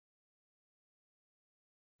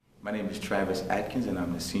My name is Travis Adkins, and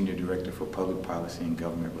I'm the Senior Director for Public Policy and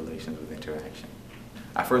Government Relations with Interaction.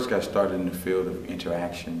 I first got started in the field of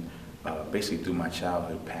interaction basically through my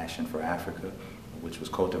childhood passion for Africa, which was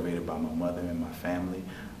cultivated by my mother and my family.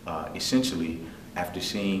 Essentially, after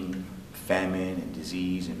seeing famine and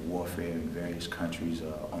disease and warfare in various countries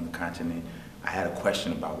on the continent, I had a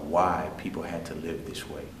question about why people had to live this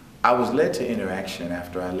way. I was led to interaction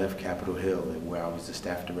after I left Capitol Hill, where I was the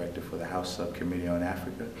staff director for the House Subcommittee on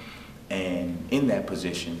Africa, and in that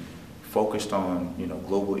position focused on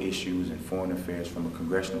global issues and foreign affairs from a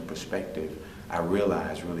congressional perspective. I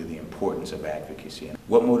realized really the importance of advocacy. And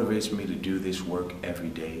what motivates me to do this work every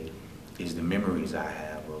day is the memories I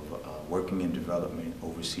have of working in development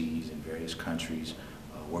overseas in various countries,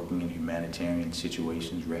 working in humanitarian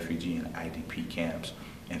situations, refugee and IDP camps,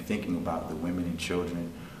 and thinking about the women and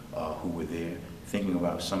children who were there, thinking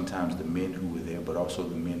about sometimes the men who were there, but also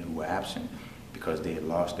the men who were absent because they had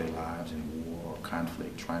lost their lives in war or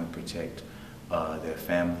conflict, trying to protect their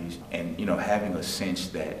families, and having a sense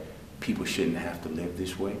that people shouldn't have to live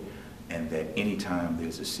this way, and that anytime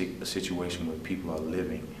there's a situation where people are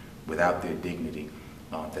living without their dignity,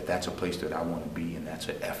 that's a place that I want to be, and that's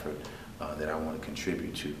an effort that I want to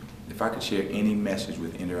contribute to. If I could share any message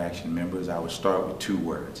with Interaction members, I would start with two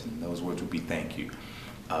words, and those words would be thank you.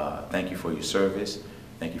 Thank you for your service,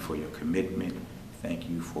 thank you for your commitment, thank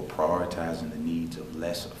you for prioritizing the needs of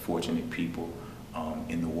less fortunate people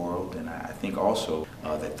in the world, and I think also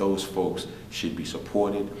that those folks should be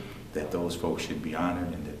supported, that those folks should be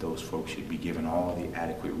honored, and that those folks should be given all the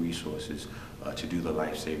adequate resources to do the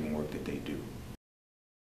life-saving work that they do.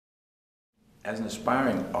 As an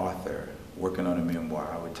aspiring author working on a memoir,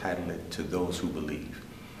 I would title it To Those Who Believe.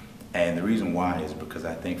 And the reason why is because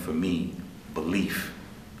I think for me, belief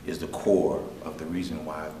is the core of the reason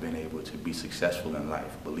why I've been able to be successful in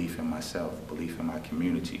life. Belief in myself, belief in my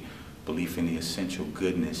community, belief in the essential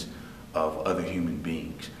goodness of other human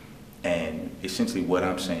beings. And essentially what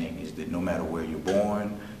I'm saying is that no matter where you're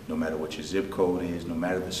born, no matter what your zip code is, no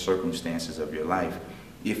matter the circumstances of your life,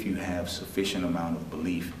 if you have sufficient amount of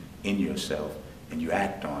belief in yourself and you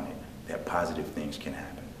act on it, that positive things can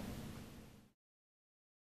happen.